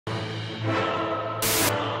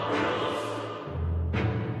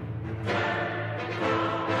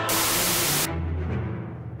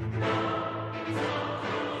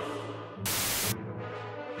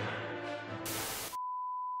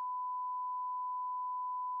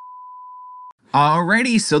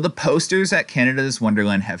Alrighty, so the posters at Canada's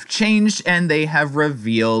Wonderland have changed and they have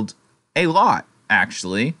revealed a lot,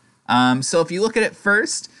 actually. So if you look at it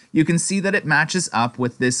first, you can see that it matches up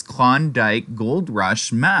with this Klondike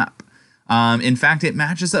Goldrush map. In fact, it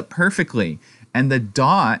matches up perfectly. And the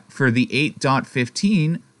dot for the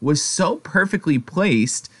 8.15 was so perfectly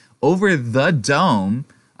placed over the dome,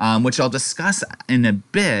 which I'll discuss in a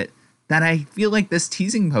bit, that I feel like this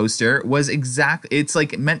teasing poster was it's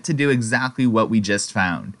like meant to do exactly what we just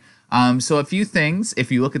found. So a few things,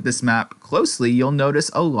 if you look at this map closely, you'll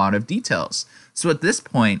notice a lot of details. So at this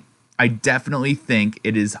point, I definitely think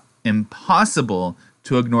it is impossible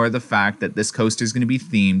to ignore the fact that this coaster is going to be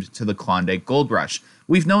themed to the Klondike Gold Rush.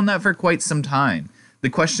 We've known that for quite some time. The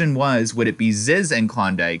question was, would it be Ziz and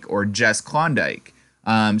Klondike or just Klondike?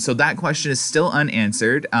 So that question is still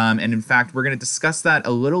unanswered, and in fact, we're going to discuss that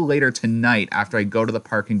a little later tonight after I go to the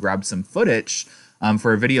park and grab some footage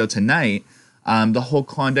for a video tonight, the whole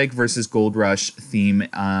Klondike versus Gold Rush theme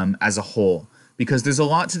as a whole, because there's a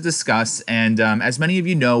lot to discuss, and as many of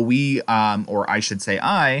you know, we, or I should say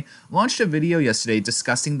I, launched a video yesterday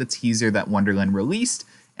discussing the teaser that Wonderland released,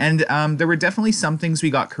 and there were definitely some things we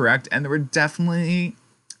got correct, and there were definitely...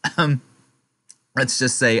 let's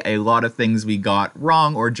just say a lot of things we got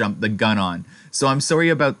wrong or jumped the gun on. So I'm sorry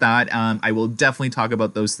about that. I will definitely talk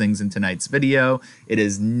about those things in tonight's video. It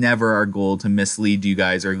is never our goal to mislead you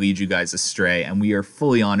guys or lead you guys astray, and we are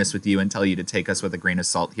fully honest with you and tell you to take us with a grain of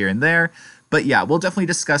salt here and there. But yeah, we'll definitely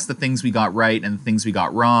discuss the things we got right and the things we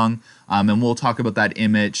got wrong, and we'll talk about that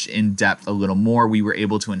image in depth a little more. We were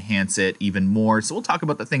able to enhance it even more, so we'll talk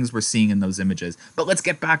about the things we're seeing in those images. But let's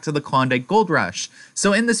get back to the Klondike Gold Rush.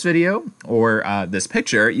 So in this video, or this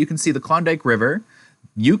picture, you can see the Klondike River,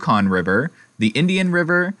 Yukon River, the Indian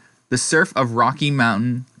River, the surf of Rocky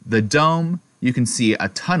Mountain, the dome. You can see a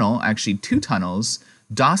tunnel, actually 2 tunnels,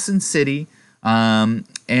 Dawson City,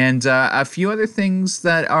 and a few other things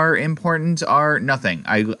that are important are nothing.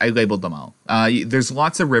 I labeled them all. There's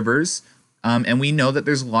lots of rivers, and we know that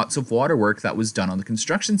there's lots of water work that was done on the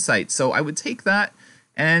construction site. So I would take that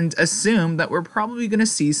and assume that we're probably going to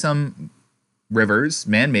see some rivers,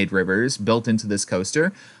 man-made rivers, built into this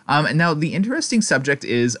coaster. And now the interesting subject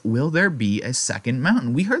is, will there be a second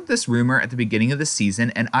mountain? We heard this rumor at the beginning of the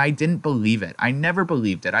season, and I didn't believe it. I never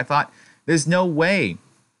believed it. I thought, there's no way.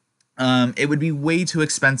 It would be way too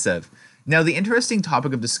expensive. Now, the interesting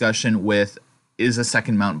topic of discussion with is a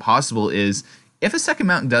second mountain possible is, if a second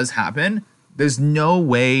mountain does happen, there's no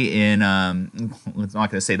way in, I'm not going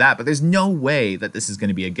to say that, but there's no way that this is going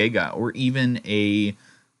to be a Giga or even a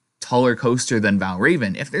taller coaster than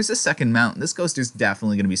Valravn. If there's a second mountain, this coaster is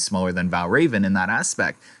definitely going to be smaller than Valravn in that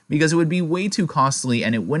aspect, because it would be way too costly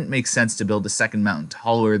and it wouldn't make sense to build a second mountain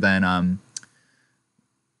taller than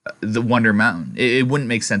the Wonder Mountain. It wouldn't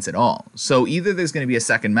make sense at all. So either there's going to be a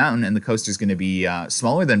second mountain and the coaster is going to be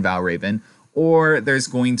smaller than Valravn, or there's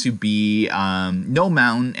going to be no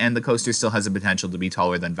mountain and the coaster still has the potential to be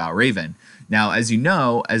taller than Valravn. Now, as you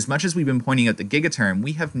know, as much as we've been pointing out the Giga term,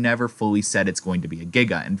 we have never fully said it's going to be a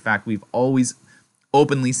Giga. In fact, we've always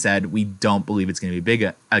openly said we don't believe it's going to be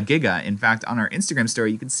a Giga. In fact, on our Instagram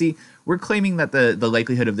story, you can see we're claiming that the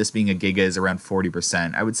likelihood of this being a Giga is around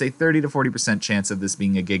 40%. I would say 30 to 40% chance of this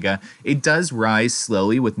being a Giga. It does rise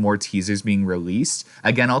slowly with more teasers being released.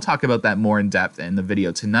 Again, I'll talk about that more in depth in the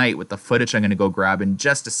video tonight with the footage I'm going to go grab in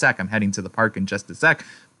just a sec. I'm heading to the park in just a sec.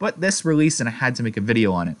 But this released and I had to make a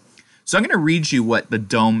video on it. So I'm going to read you what the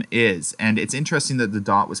dome is, and it's interesting that the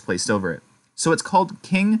dot was placed over it. So it's called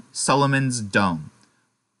King Solomon's Dome.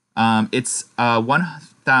 It's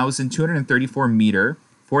 1,234 meter,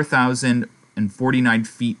 4,049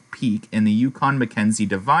 feet peak in the Yukon-Mackenzie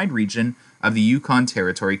Divide region of the Yukon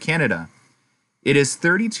Territory, Canada. It is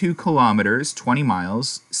 32 kilometers, 20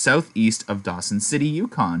 miles, southeast of Dawson City,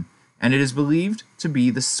 Yukon, and it is believed to be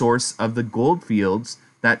the source of the gold fields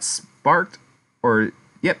that sparked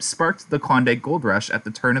the Klondike Gold Rush at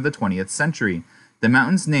the turn of the 20th century. The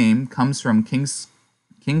mountain's name comes from King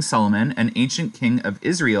Solomon, an ancient king of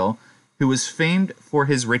Israel, who was famed for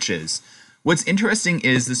his riches. What's interesting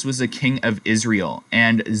is this was a king of Israel,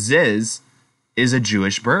 and Ziz is a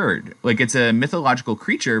Jewish bird. Like, it's a mythological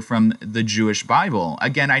creature from the Jewish Bible.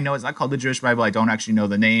 Again, I know it's not called the Jewish Bible. I don't actually know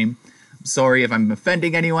the name. I'm sorry if I'm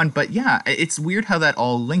offending anyone, but yeah, it's weird how that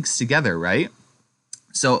all links together, right?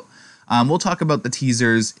 So we'll talk about the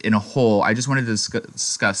teasers in a whole. I just wanted to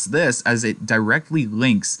discuss this as it directly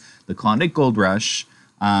links the Klondike Gold Rush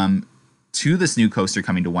to this new coaster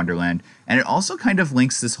coming to Wonderland. And it also kind of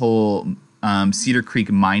links this whole Cedar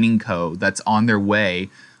Creek Mining Co. that's on their way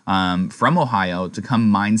from Ohio to come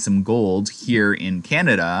mine some gold here in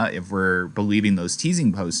Canada, if we're believing those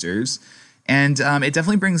teasing posters. And it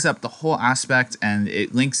definitely brings up the whole aspect, and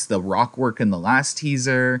it links the rock work in the last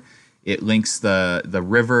teaser. It links the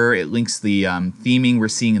river. It links the theming we're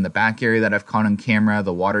seeing in the back area that I've caught on camera,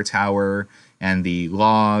 the water tower and the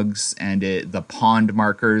logs and the pond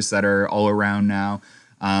markers that are all around now.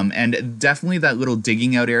 And definitely that little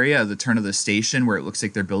digging out area at the turn of the station where it looks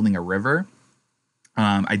like they're building a river.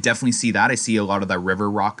 I definitely see that. I see a lot of that river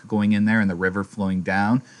rock going in there and the river flowing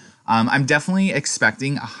down. I'm definitely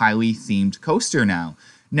expecting a highly themed coaster now.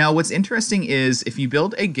 Now, what's interesting is if you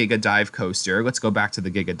build a Giga Dive coaster, let's go back to the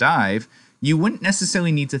Giga Dive, you wouldn't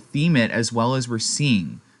necessarily need to theme it as well as we're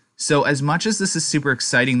seeing. So as much as this is super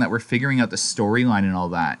exciting that we're figuring out the storyline and all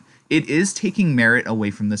that, it is taking merit away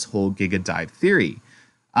from this whole Giga Dive theory.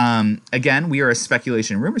 Again, we are a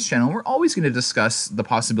speculation rumors channel. We're always going to discuss the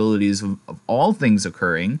possibilities of all things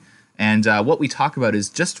occurring. And what we talk about is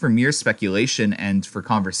just for mere speculation and for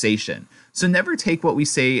conversation. So never take what we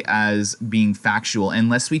say as being factual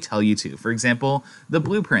unless we tell you to. For example, the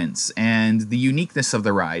blueprints and the uniqueness of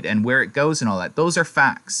the ride and where it goes and all that. Those are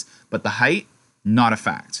facts. But the height, not a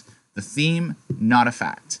fact. The theme, not a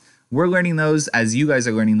fact. We're learning those as you guys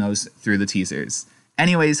are learning those through the teasers.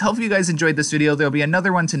 Anyways, hopefully you guys enjoyed this video. There'll be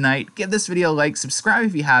another one tonight. Give this video a like, subscribe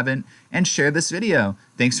if you haven't, and share this video.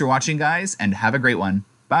 Thanks for watching, guys, and have a great one.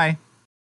 Bye.